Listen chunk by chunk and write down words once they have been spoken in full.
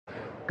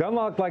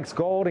Gunlock likes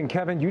gold, and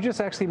Kevin, you just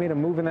actually made a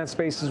move in that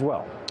space as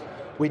well.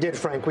 We did,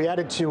 Frank. We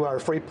added to our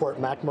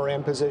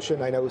Freeport-McMoran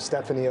position. I know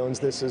Stephanie owns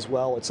this as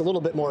well. It's a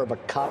little bit more of a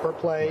copper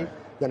play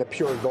than a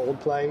pure gold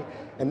play.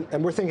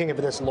 And we're thinking of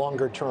this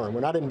longer term. We're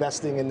not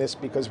investing in this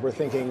because we're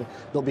thinking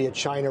there'll be a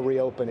China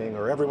reopening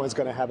or everyone's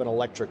going to have an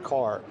electric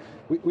car.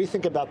 We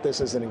think about this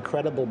as an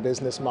incredible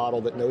business model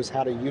that knows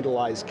how to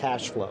utilize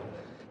cash flow.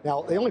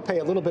 Now, they only pay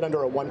a little bit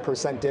under a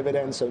 1%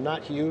 dividend, so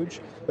not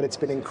huge, but it's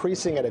been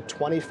increasing at a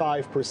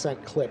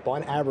 25% clip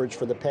on average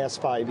for the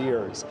past 5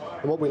 years.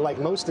 And what we like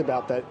most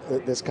about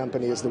this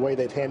company is the way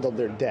they've handled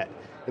their debt.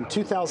 In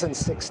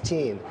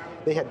 2016,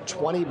 they had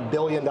 $20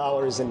 billion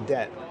in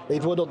debt.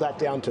 They've whittled that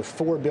down to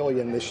 $4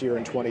 billion this year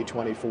in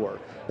 2024.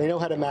 They know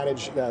how to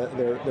manage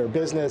their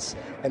business,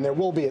 and there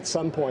will be at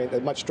some point a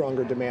much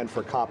stronger demand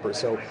for copper.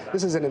 So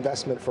this is an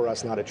investment for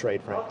us, not a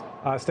trade, Frank.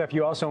 Steph,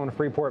 you also own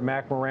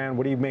Freeport-McMoran.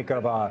 What do you make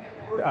of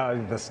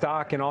the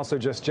stock and also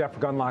just Jeff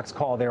Gunlock's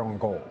call there on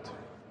gold?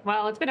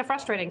 Well, it's been a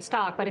frustrating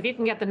stock, but if you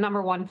can get the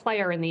 #1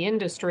 player in the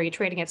industry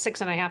trading at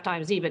 6.5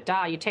 times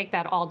EBITDA, you take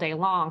that all day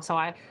long. So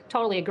I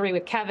totally agree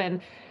with Kevin.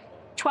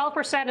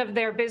 12% of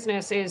their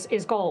business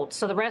is gold,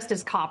 so the rest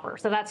is copper.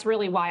 So that's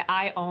really why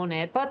I own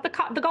it. But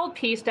the gold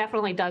piece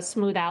definitely does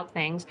smooth out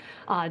things.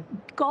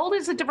 Gold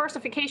is a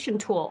diversification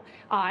tool,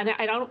 and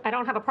I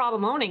don't have a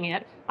problem owning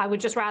it. I would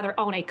just rather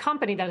own a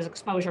company that has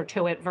exposure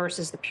to it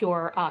versus the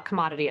pure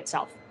commodity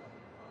itself.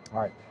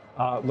 All right.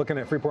 Looking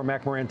at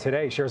Freeport-McMoran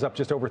today, shares up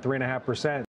just over 3.5%.